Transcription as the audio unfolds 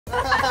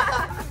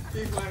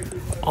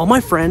All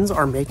my friends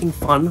are making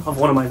fun of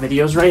one of my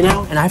videos right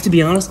now, and I have to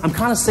be honest, I'm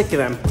kind of sick of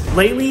them.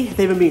 Lately,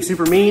 they've been being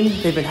super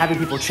mean. They've been having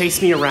people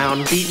chase me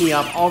around, beat me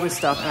up, all this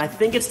stuff, and I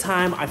think it's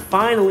time I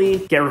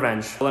finally get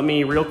revenge. Let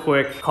me real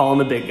quick call in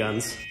the big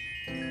guns.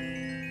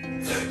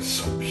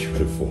 So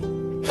beautiful.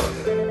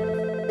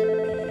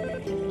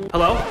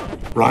 Hello?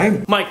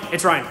 Ryan? Mike,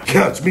 it's Ryan.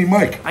 Yeah, it's me,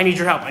 Mike. I need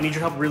your help. I need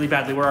your help really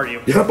badly. Where are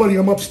you? Yeah, buddy,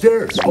 I'm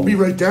upstairs. I'll be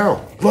right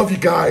down. Love you,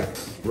 guy.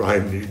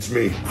 Ryan needs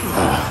me.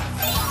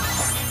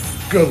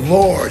 Good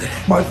Lord.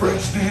 My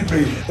friends need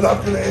me, and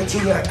I'm gonna answer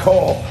that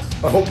call.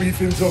 I hope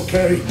Ethan's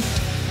okay.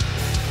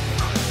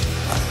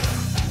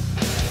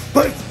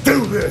 Let's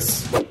do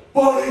this.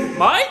 Buddy!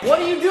 Mike? What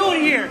are you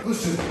doing here?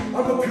 Listen,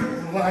 I'm up here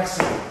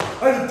relaxing.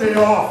 I had a day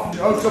off.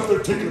 I was up there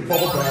taking a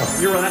bubble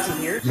bath. You're relaxing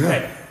here? Yeah.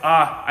 Okay.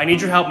 I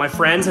need your help. My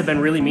friends have been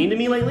really mean to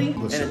me lately.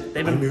 Listen, and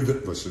they've been... I knew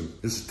that. Listen,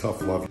 this is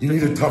tough love. You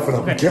need to toughen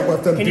up. Okay. You can't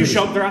let them Can do you this.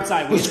 show them they're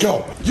outside? Let's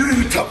go. You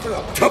need to toughen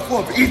up. Tough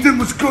love. Ethan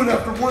was good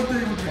after one day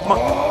with me.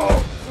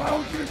 Oh,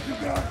 how good you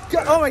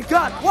got. Oh my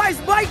God, why is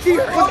Mike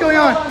here? What's going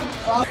on?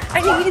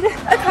 I need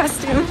a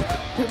costume.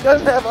 He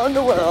doesn't have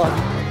underwear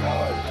on.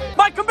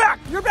 Mike, come back!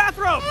 Your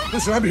bathrobe!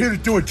 Listen, I'm here to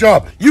do a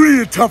job. You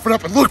need to toughen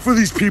up and look for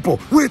these people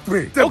with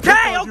me.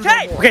 Okay.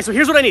 Okay, so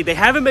here's what I need. They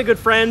haven't been good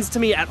friends to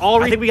me at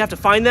all. I think we have to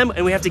find them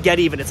and we have to get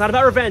even. It's not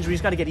about revenge, we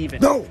just gotta get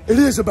even. No, it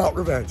is about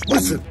revenge.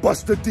 Listen,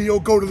 bust the deal,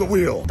 go to the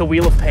wheel. The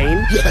Wheel of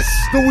Pain? Yes,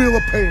 the wheel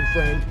of pain,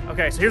 friend.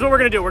 Okay, so here's what we're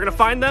gonna do. We're gonna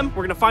find them,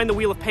 we're gonna find the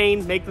Wheel of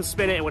Pain, make them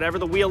spin it, and whatever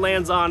the wheel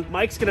lands on,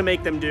 Mike's gonna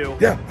make them do.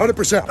 Yeah,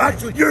 100%.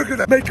 Actually, you're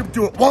gonna make them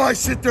do it while I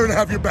sit there and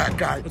have your back,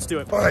 guy. Let's do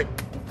it. All right.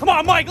 Come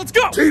on, Mike, let's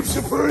go! Team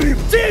Supreme!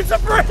 Team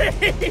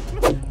Supreme!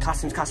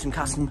 Costume.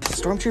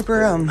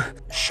 Stormtrooper,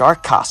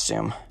 shark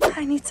costume.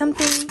 I need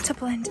something to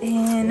blend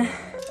in.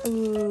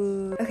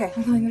 Ooh. Okay,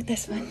 I'm going with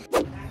this one.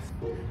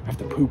 I have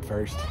to poop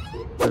first.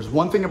 There's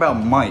one thing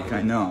about Mike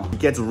I know. He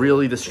gets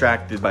really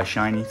distracted by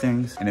shiny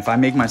things. And if I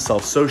make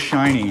myself so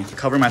shiny,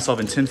 cover myself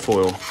in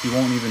tinfoil, he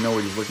won't even know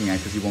what he's looking at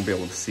because he won't be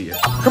able to see it.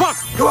 Come on!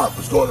 Come on,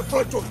 let's go to the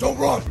front door. Don't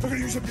run. We're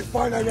gonna use up your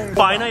finite energy.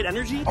 Finite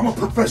energy? I'm a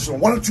professional.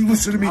 Why don't you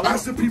listen to me?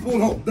 Ask the people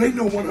at home. They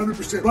know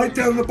 100%. Right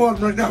down the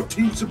bottom right now,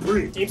 Team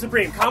Supreme. Team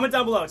Supreme, comment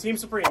down below, Team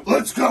Supreme.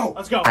 Let's go.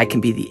 Let's go. I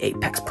can be the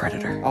apex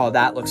predator. Oh,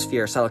 that looks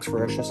fierce. That looks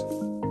ferocious.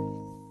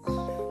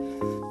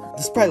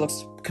 This probably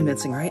looks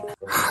convincing, right?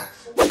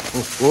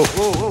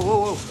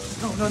 Whoa.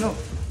 No.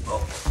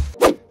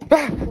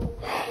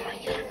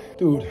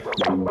 Dude.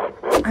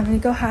 I'm gonna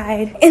go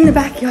hide in the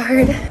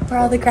backyard where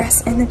all the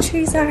grass and the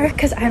trees are,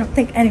 because I don't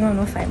think anyone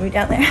will find me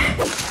down there.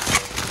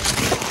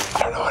 I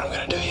don't know what I'm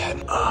gonna do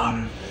yet.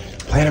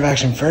 Plan of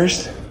action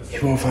first.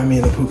 You won't find me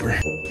in the pooper.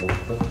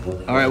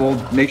 All right,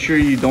 well, make sure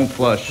you don't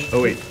flush.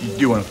 Oh wait, you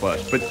do want to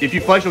flush. But if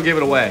you flush, you'll give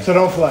it away. So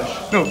don't flush.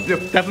 No,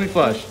 definitely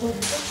flush.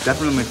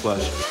 Definitely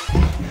flush.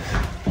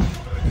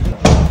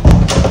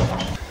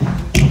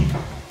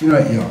 You know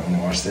what? You don't want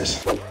to watch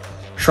this.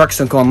 Sharks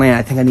don't go on land.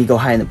 I think I need to go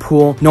hide in the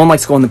pool. No one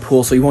likes to go in the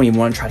pool, so you won't even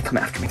want to try to come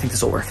after me. I think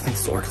this will work.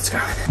 Let's go.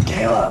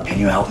 Caleb, can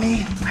you help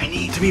me? I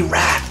need to be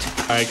wrapped.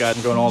 All right, guys,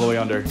 I'm going all the way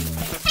under.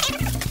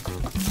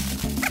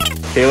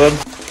 Caleb,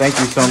 thank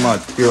you so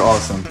much. You're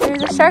awesome.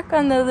 There's a shark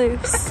on the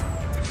loose.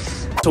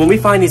 So when we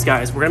find these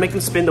guys, we're gonna make them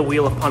spin the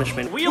Wheel of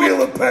Punishment.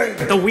 Wheel of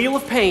Pain. The Wheel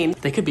of Pain.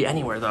 They could be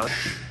anywhere though.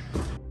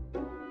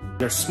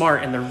 They're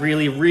smart and they're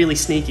really, really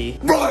sneaky.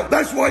 Right,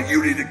 that's why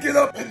you need to get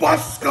up and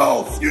bust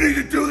skulls. You need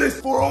to do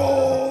this for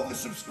all the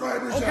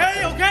subscribers.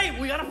 Okay,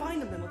 we gotta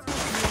find them then. Let's go.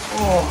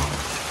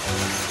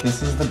 Oh.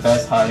 This is the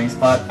best hiding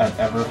spot I've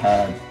ever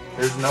had.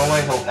 There's no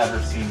way he'll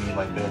ever see me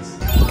like this.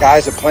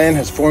 Guys, a plan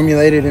has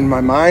formulated in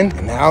my mind,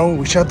 and now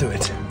we shall do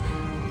it.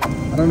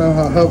 I don't know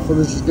how helpful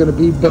this is gonna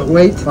be, but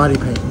wait, body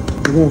paint.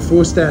 We're going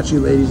full statue,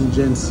 ladies and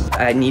gents.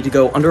 I need to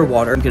go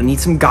underwater. I'm gonna need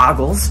some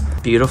goggles.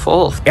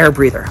 Beautiful. Air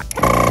breather.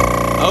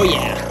 Oh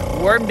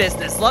yeah, we're in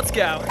business. Let's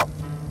go.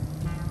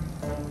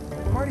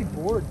 I'm already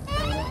bored.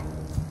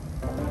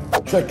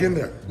 Check in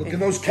there. Look in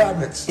those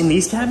cabinets. In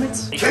these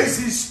cabinets?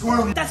 Casey's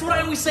squirrely. That's what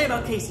I always say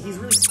about Casey. He's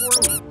really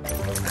squirrely.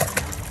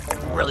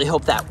 Really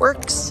hope that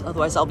works.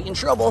 Otherwise, I'll be in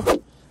trouble.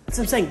 That's what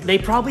I'm saying. They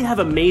probably have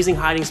amazing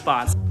hiding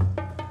spots.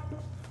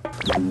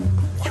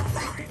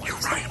 You're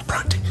Ryan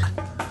Prunty.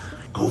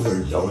 Go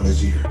there, yell in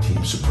his ear.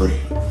 Team Supreme.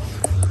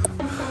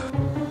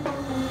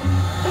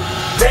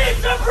 Team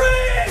Supreme!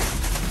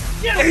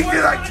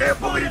 Ethan, I can't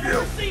believe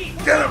you.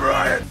 Get him,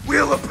 Ryan.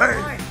 Wheel of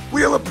Pain.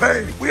 Wheel of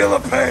Pain. Wheel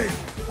of Pain.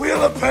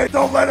 Wheel of Pain.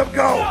 Don't let him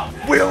go.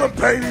 Wheel of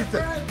Pain,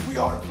 Ethan. We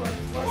are friends.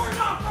 We're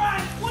not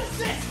friends. What's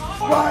this?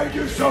 Ryan,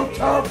 you're so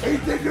tough.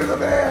 Ethan, you're the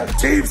man.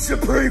 Team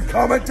Supreme,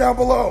 comment down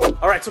below.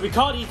 All right, so we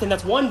caught Ethan.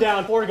 That's one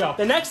down, 4 to go.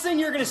 The next thing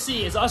you're gonna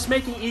see is us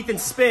making Ethan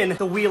spin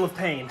the Wheel of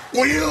Pain.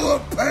 Wheel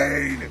of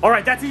Pain. All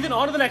right, that's Ethan.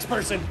 On to the next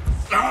person.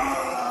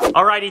 Ah!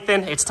 All right,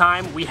 Ethan, it's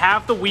time. We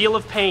have the wheel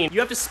of pain. You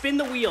have to spin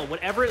the wheel.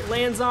 Whatever it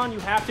lands on, you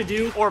have to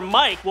do, or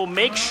Mike will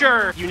make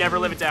sure you never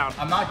live it down.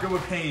 I'm not good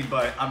with pain,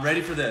 but I'm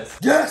ready for this.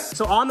 Yes!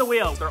 So on the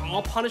wheel, they're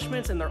all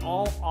punishments and they're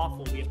all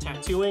awful. We have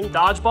tattooing,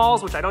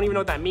 dodgeballs, which I don't even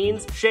know what that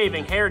means,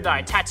 shaving, hair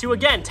dye, tattoo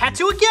again,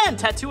 tattoo again,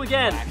 tattoo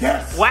again.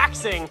 Yes!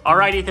 Waxing. All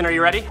right, Ethan, are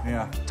you ready?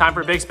 Yeah. Time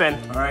for a big spin.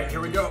 All right, here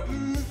we go.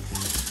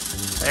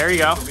 There you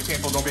go. Don't be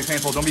painful, don't be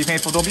painful, don't be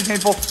painful, don't be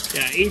painful.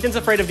 Yeah, Ethan's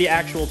afraid of the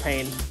actual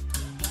pain.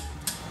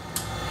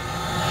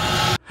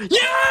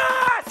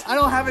 Yes! I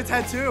don't have a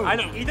tattoo. I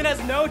know, Ethan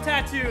has no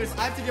tattoos.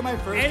 I have to get my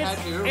first And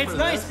tattoo. it's for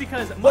nice this.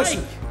 because Mike,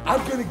 Listen,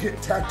 I'm gonna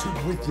get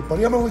tattooed with you,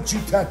 buddy. I'm gonna let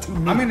you tattoo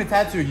me. I'm gonna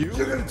tattoo you.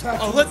 You're gonna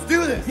tattoo Oh, let's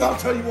do this. Yeah, I'll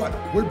tell you what.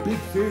 We're big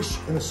fish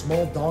in a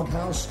small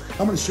doghouse.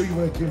 I'm gonna show you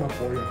what I came up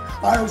for you.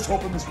 I was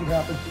hoping this would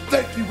happen.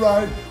 Thank you,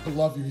 Ryan. I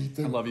love you,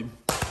 Ethan. I love you.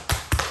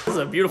 this is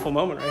a beautiful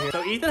moment right here.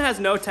 So Ethan has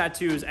no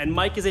tattoos and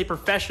Mike is a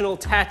professional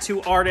tattoo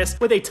artist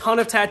with a ton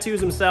of tattoos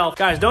himself.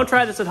 Guys, don't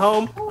try this at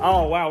home.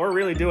 Oh wow, we're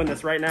really doing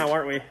this right now,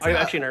 aren't we? Are you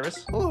actually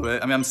nervous? A little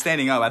bit. I mean, I'm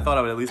standing up. I thought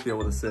I would at least be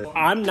able to sit.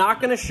 I'm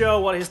not gonna show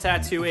what his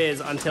tattoo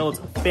is until it's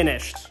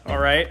finished, all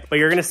right? But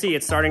you're gonna see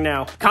it starting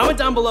now. Comment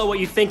down below what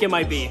you think it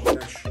might be.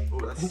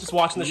 Just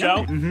watching the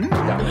show?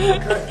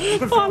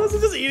 Mm-hmm. Honestly,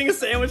 just eating a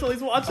sandwich while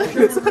he's watching.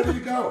 Ready to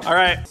go. All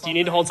right, do you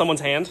need to hold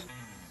someone's hand?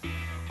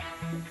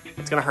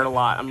 It's gonna hurt a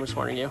lot, I'm just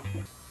warning you.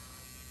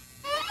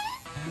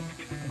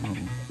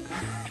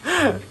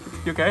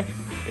 You okay?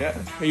 Yeah.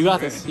 You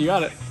got this, you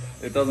got it.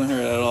 It doesn't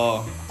hurt at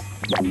all.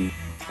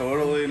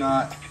 Totally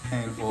not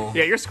painful.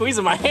 Yeah, you're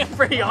squeezing my hand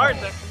pretty hard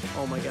there.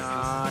 Oh my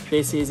God,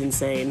 this is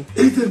insane.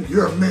 Ethan,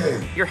 you're a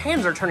man. Your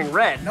hands are turning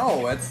red.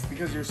 No, that's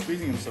because you're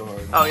squeezing him so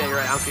hard. Oh yeah, you're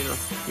right, I'm squeezing them.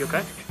 You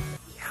okay?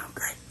 Yeah, I'm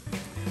great.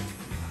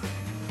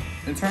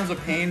 In terms of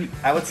pain,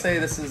 I would say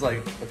this is like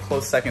a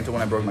close second to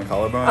when I broke my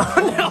collarbone.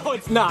 No,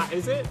 it's not,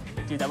 is it?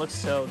 Dude, that looks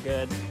so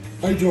good.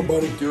 How you doing,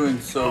 buddy? Doing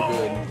so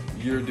good.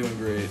 You're doing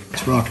great.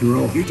 It's rock and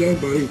roll. You done,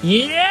 buddy?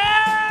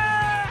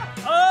 Yeah!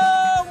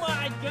 Oh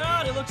my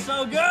God, it looks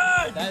so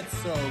good! That's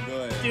so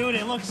good. Dude,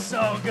 it looks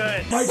so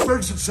good. Mike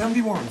Ferguson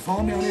 71.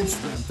 Follow me on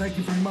Instagram. Thank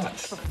you very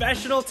much.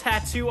 Professional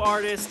tattoo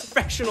artist,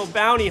 professional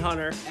bounty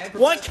hunter.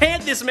 What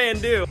can't this man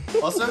do?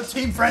 Also,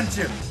 team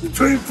friendship.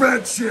 Team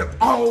friendship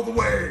all the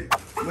way.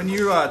 When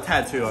you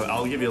tattoo,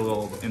 I'll give you a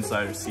little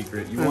insider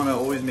secret. You want to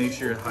always make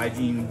sure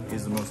hygiene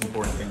is the most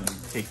important thing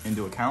to take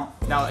into account.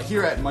 Now,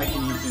 here at Mike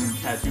and Ethan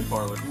Tattoo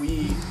Parlor,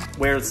 we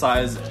wear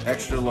size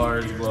extra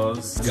large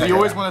gloves. So you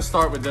always want to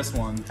start with this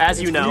one. As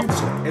you know.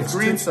 It's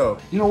green soap.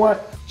 You know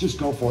what? Just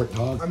go for it,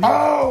 dog.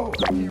 Oh!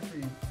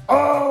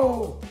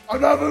 Oh!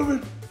 I'm not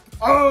moving.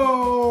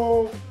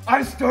 Oh!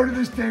 I started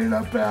this day in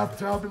a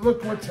bathtub, and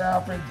look what's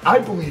happened. I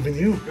believe in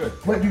you. Good.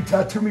 Let you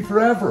tattoo me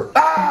forever.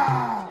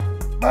 Ah!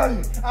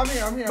 Buddy! I'm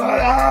here.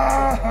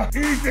 Ah!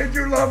 Ethan,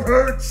 your love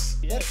hurts.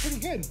 Yeah, pretty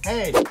good.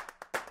 Hey!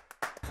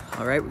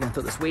 All right, we're gonna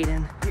throw this weight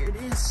in. Here it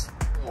is.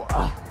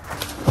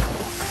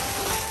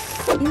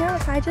 You know,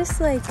 if I just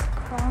like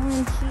crawl in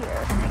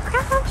here and I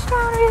crouch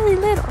down really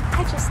little,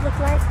 I just look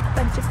like a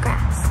bunch of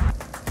grass.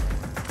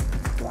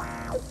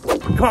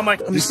 Come on,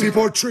 Mike. These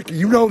people are tricky,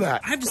 you know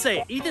that. I have to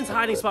say, Ethan's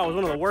hiding spot was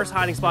one of the worst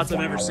hiding spots I've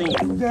ever seen.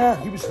 Yeah,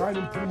 he was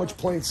hiding pretty much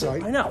plain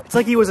sight. I know. It's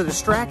like he was a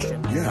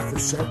distraction. Yeah, for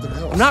something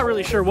else. I'm not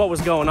really sure what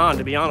was going on,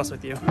 to be honest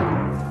with you.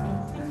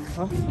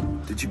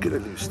 Did you get a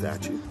new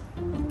statue?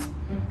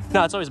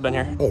 No, it's always been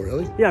here. Oh,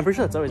 really? Yeah, I'm pretty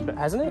sure it's always been,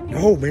 hasn't it?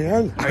 No,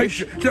 man. Are you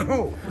sure?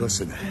 No.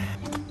 Listen.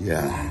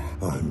 Yeah,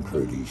 I'm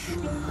pretty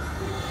sure.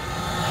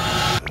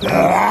 Get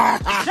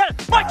him!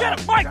 Mike, get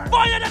him! Mike,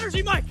 find that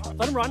energy, Mike!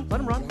 Let him run, let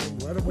him run.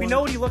 Let him We run.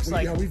 know what he looks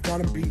like. Yeah, we've got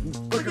him beaten.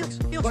 Look,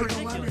 he looks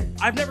ridiculous.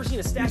 I've never seen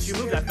a statue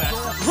move that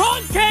fast.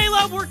 Run,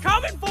 Caleb! We're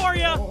coming for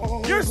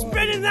you! You're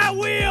spinning that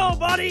wheel,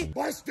 buddy!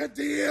 What's the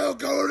deal?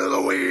 Go to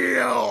the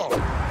wheel!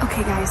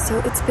 Okay guys, so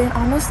it's been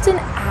almost an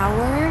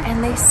hour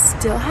and they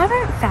still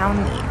haven't found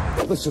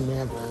me. Listen,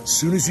 man, as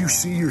soon as you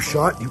see your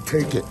shot, you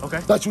take it. Okay.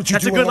 That's what you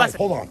That's do a good in life. lesson.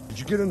 Hold on. Did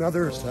you get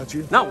another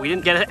statue? No, we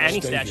didn't get any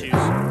Stay statues.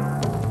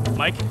 here.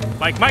 Mike,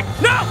 Mike, Mike!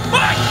 No!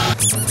 Mike!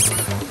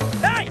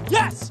 Hey,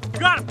 yes!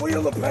 Got him!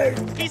 Wheel of pain.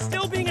 He's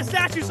still being a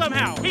statue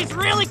somehow. He's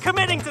really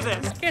committing to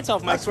this. Can't tell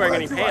if Mike's wearing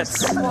any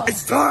pants.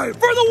 It's time. For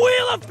the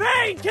wheel of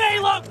pain,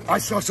 Caleb! I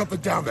saw something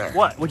down there.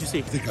 What? What'd you see?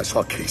 I think I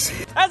saw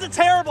Casey. That's a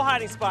terrible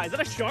hiding spot. Is that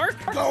a shark?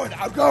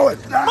 I'm going.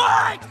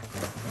 Mike!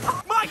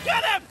 Mike,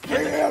 get him!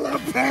 Wheel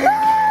of pain.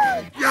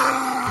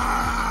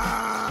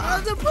 Yeah!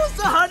 I'm supposed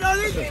to hunt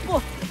other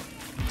people.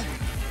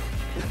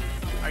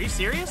 Are you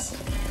serious?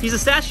 He's a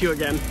statue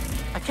again.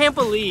 I can't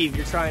believe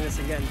you're trying this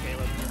again,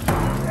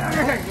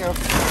 Caleb.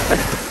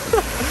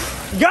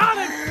 Got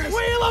it!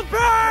 Wheel of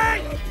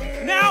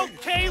pain! Now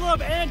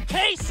Caleb and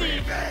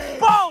Casey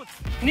both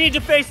need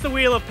to face the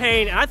wheel of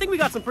pain. And I think we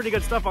got some pretty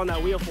good stuff on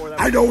that wheel for them.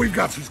 I know we've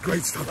got some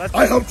great stuff.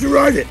 I helped you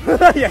ride it.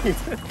 Yeah, you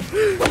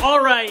did.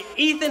 All right,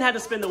 Ethan had to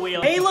spin the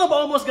wheel. Caleb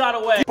almost got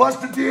away.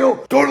 Bust the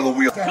deal. Go to the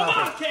wheel. Come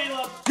on,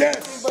 Caleb.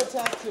 Yes.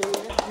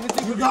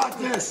 You got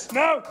this.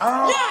 No.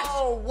 Oh. Yes!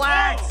 Oh,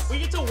 wax! We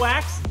get to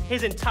wax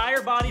his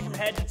entire body from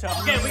head to toe.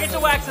 Okay, we get to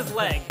wax his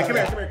leg. Come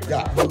here, come here.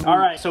 Yeah. All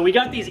right, so we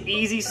got these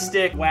easy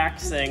stick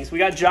wax things. We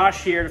got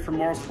Josh here from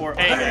Moral Sport.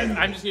 Hey,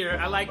 I'm just here.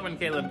 I like when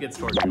Caleb gets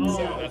tortured. So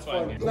that's why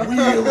I'm here.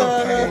 Wheel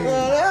of pain.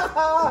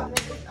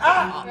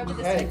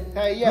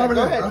 Hey, yeah, Rub it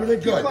go in, ahead. rub it in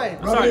Keep good. playing.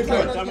 Rub it in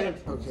good.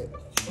 Okay.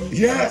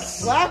 Yes.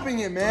 Slapping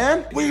it,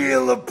 man.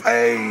 Wheel of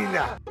pain.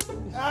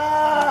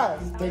 Ah!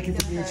 Thank you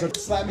for being such.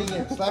 Slap me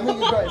again. Slap me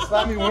again.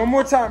 Slap me one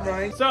more time,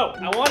 Ryan. So,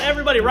 I want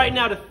everybody right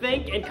now to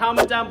think and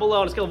comment down below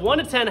on a scale of 1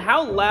 to 10,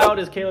 how loud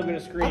is Caleb gonna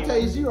scream? I'll tell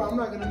you 0. I'm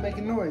not gonna make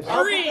a noise.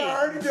 3, 2,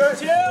 1,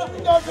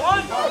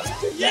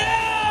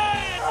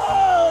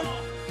 yeah!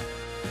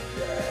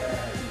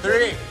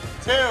 3,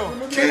 2,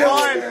 1.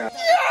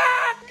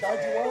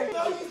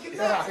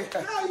 Yeah.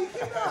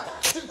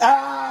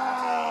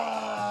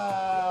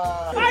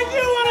 Ah! I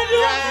do want to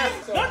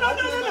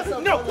do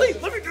it! No, please,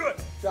 let me do it!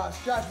 Josh,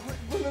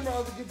 remember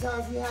all the good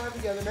times we had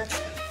together, man.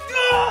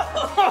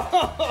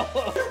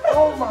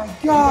 Oh my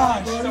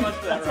gosh! So much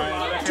for that,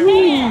 Ryan.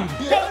 Dude!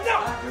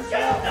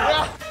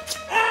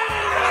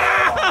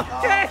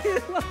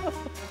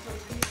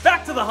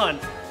 Back to the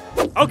hunt.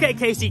 Okay,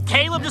 Casey,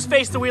 Caleb just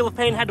faced the Wheel of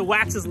Pain, had to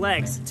wax his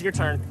legs. It's your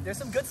turn. There's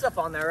some good stuff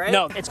on there, right?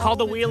 No, it's called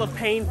the Wheel of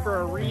Pain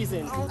for a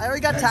reason. I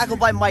already got tackled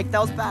by Mike.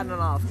 That was bad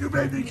enough. You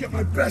made me get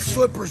my best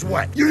slippers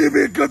wet. You need to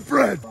be a good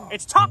friend.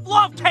 It's tough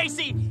love,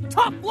 Casey!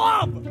 Tough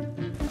love!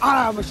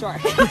 I'm a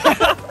shark.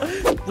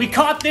 We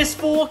caught this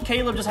fool.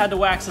 Caleb just had to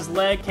wax his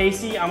leg.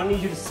 Casey, I'm gonna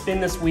need you to spin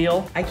this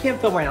wheel. I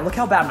can't film right now. Look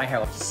how bad my hair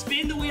looks.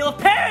 Spin the Wheel of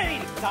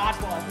Pain!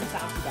 Dodgeball. It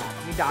sounds too bad.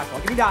 Give me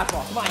dodgeball. Give me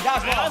dodgeball. Come on, I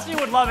dodgeball. honestly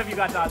would love if you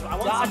got dodgeball. I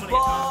want somebody to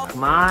Dodgeball.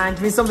 Come on,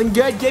 give me something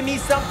good. Give me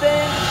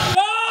something.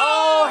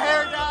 Oh,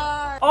 hair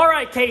dye. All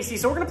right, Casey,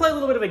 so we're gonna play a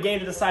little bit of a game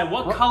to decide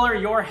what color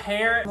your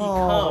hair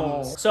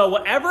becomes. So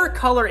whatever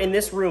color in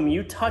this room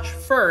you touch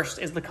first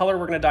is the color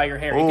we're gonna dye your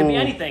hair. It could be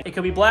anything. It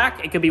could be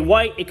black, it could be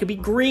white, it could be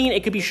green,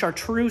 it could be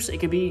chartreuse, it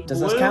could be Does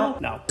blue. this count?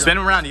 No. Spin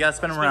him around. You gotta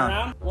spin him Spin around.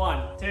 around.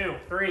 1, 2,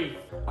 3.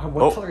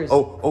 What color is it?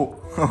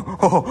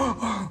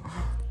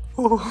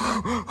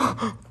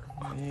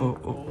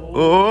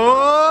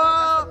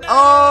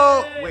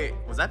 Oh! Wait,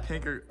 was that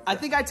pink or? I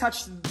think I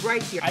touched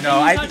right here. I think No,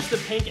 you I touched the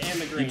pink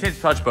and the green. You can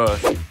touch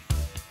both.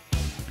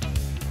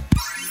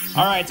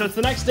 All right, so it's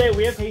the next day.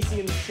 We have Casey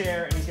in the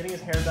chair, and he's getting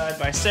his hair dyed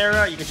by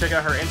Sarah. You can check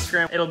out her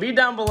Instagram. It'll be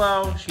down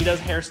below. She does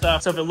hair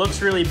stuff. So if it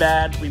looks really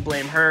bad, we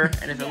blame her.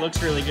 And if it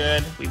looks really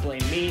good, we blame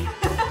me.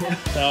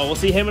 So we'll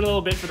see him in a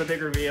little bit for the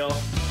big reveal.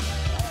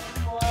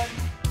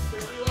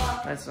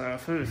 That's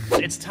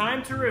it's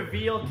time to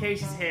reveal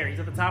Casey's hair. He's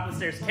at the top of the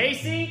stairs.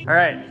 Casey! All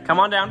right, come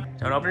on down.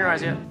 Don't open your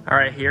eyes yet. All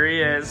right, here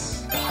he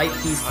is. Hype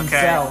piece Okay,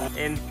 himself.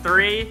 in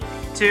 3,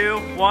 2,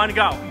 1,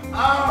 go.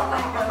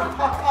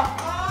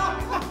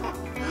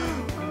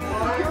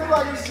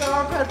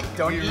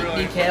 Don't eat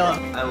me, Caleb.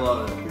 I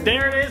love it.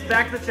 There it is,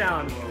 back to the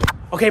challenge.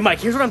 Okay, Mike,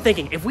 here's what I'm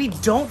thinking. If we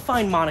don't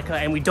find Monica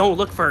and we don't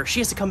look for her, she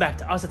has to come back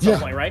to us at some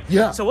point, right?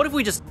 Yeah. So what if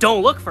we just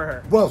don't look for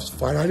her? Well, it's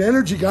finite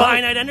energy, guys.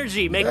 Finite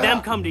energy, make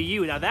them come to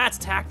you. Now that's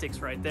tactics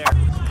right there.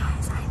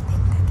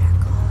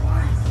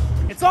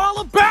 It's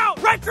all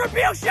about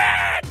retribution!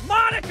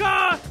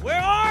 Monica,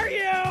 where are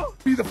you?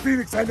 Be the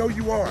phoenix I know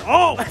you are.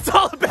 Oh, it's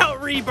all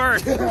about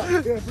rebirth.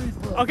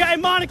 Rebirth. Okay,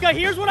 Monica,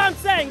 here's what I'm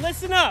saying.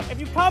 Listen up. If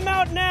you come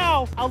out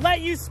now, I'll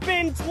let you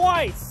spin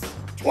twice.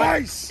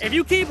 Twice. If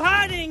you keep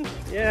hiding,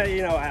 yeah,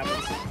 you know what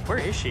happens. Where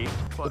is she?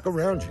 Look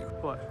around you.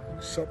 What?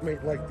 Something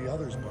ain't like the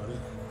others, buddy.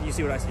 You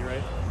see what I see,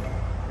 right?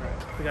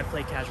 We gotta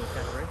play casual,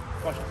 right?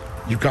 Watch it.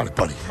 You got it,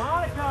 buddy.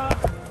 Monica!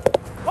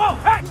 Whoa,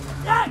 hey!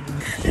 Hey!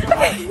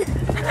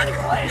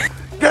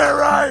 Get it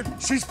right.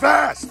 She's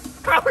fast.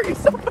 How are you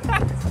so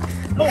fast?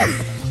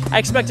 Oh, I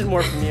expected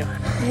more from you.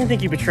 I didn't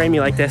think you'd betray me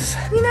like this.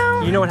 You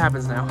know, You know what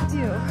happens now. I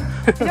do.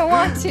 I don't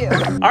want to.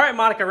 All right,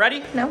 Monica,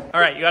 ready? No. All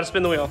right, you gotta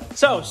spin the wheel.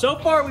 So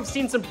far we've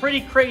seen some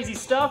pretty crazy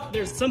stuff.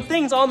 There's some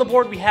things on the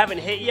board we haven't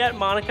hit yet.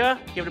 Monica,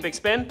 give it a big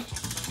spin.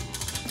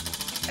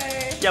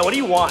 Yeah, what do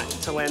you want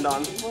to land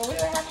on? What would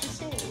I have to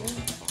say? I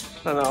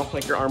don't know,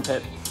 like your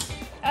armpit.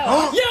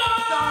 Oh.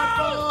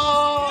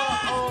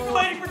 Yeah!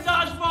 Waiting for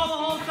dodgeball the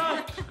whole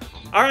time.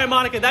 All right,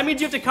 Monica, that means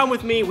you have to come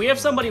with me. We have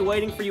somebody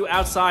waiting for you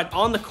outside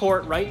on the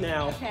court right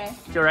now. Okay.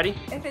 You ready?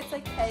 If it's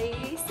like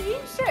Casey,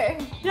 sure.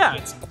 Yeah,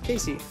 it's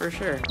Casey, for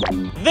sure.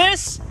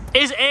 This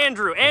is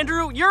Andrew.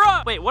 Andrew, you're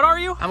up. Wait, what are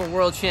you? I'm a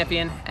world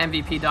champion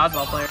MVP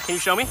dodgeball player. Can you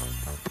show me?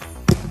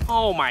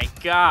 Oh my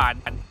God.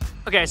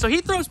 Okay, so he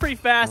throws pretty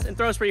fast and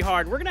throws pretty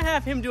hard. We're gonna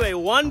have him do a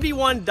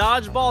 1v1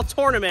 dodgeball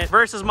tournament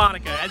versus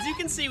Monica. As you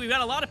can see, we've got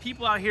a lot of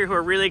people out here who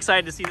are really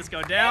excited to see this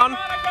go down.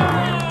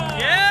 Monica!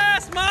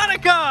 Yes,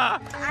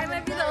 Monica! I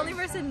might be the only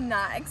person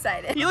not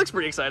excited. He looks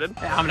pretty excited.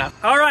 Yeah, I'm not.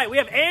 All right, we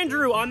have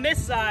Andrew on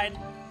this side.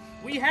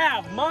 We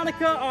have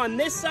Monica on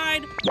this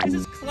side. This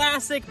is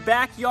classic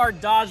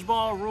backyard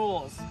dodgeball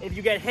rules. If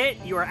you get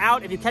hit, you are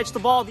out. If you catch the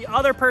ball, the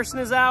other person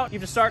is out. You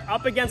have to start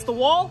up against the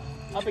wall,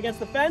 up against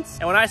the fence.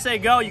 And when I say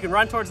go, you can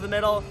run towards the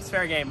middle. It's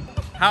fair game.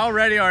 How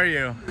ready are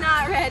you?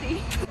 Not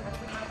ready.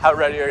 How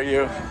ready are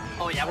you?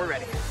 Oh yeah, we're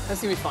ready.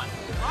 That's gonna be fun.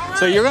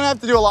 So you're gonna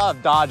have to do a lot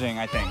of dodging,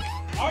 I think.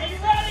 Are you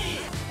ready?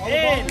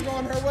 In Go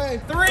on her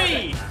way.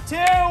 3, 2,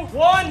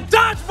 1,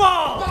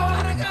 dodgeball!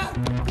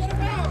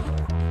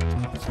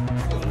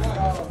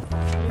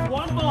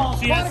 One ball,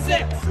 she has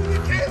 6.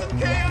 Caleb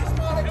chaos,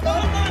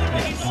 Monica.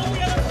 He's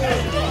only other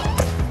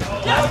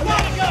Yes,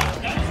 Monica!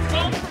 That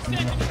was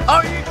 12%.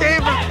 Oh, you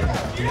gave him.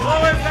 What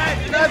was that?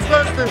 You're not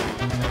supposed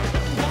to.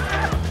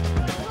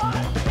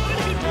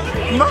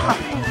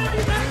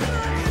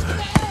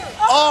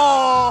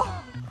 Oh!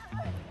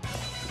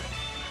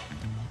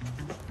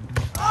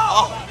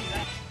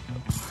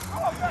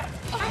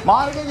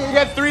 Monica, you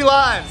get 3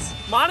 lives.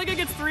 Monica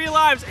gets 3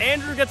 lives,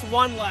 Andrew gets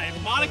 1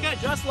 life. Monica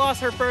just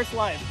lost her first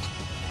life.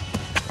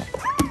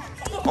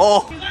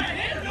 Oh,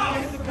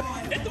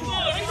 Hit the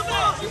ball, hit the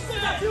ball! You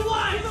still got 2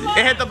 lives!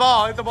 it hit the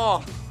ball, hit the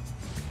ball.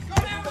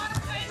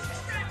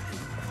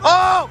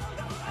 Oh!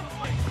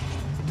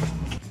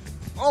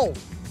 Oh!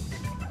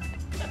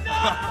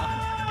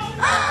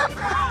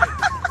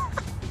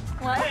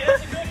 What? Hey,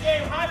 that's a good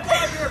game. High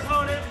five your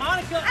opponent.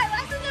 Monica, I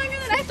lasted longer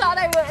than I thought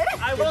I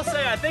would. I will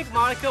say, I think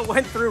Monica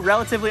went through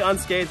relatively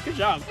unscathed. Good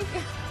job.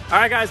 All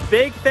right, guys,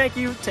 big thank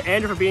you to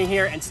Andrew for being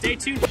here, and stay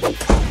tuned.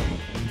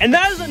 And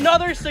that is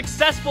another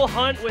successful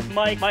hunt with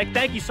Mike. Mike,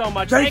 thank you so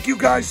much. Thank you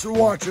guys for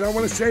watching. I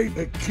want to say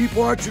that keep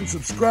watching,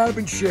 subscribe,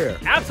 and share.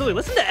 Absolutely.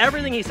 Listen to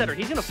everything he said, or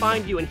he's going to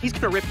find you and he's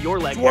going to rip your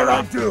leg It's what I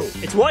off. do.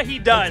 It's what he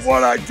does. It's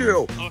what I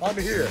do. I'm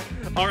here.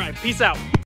 All right, peace out.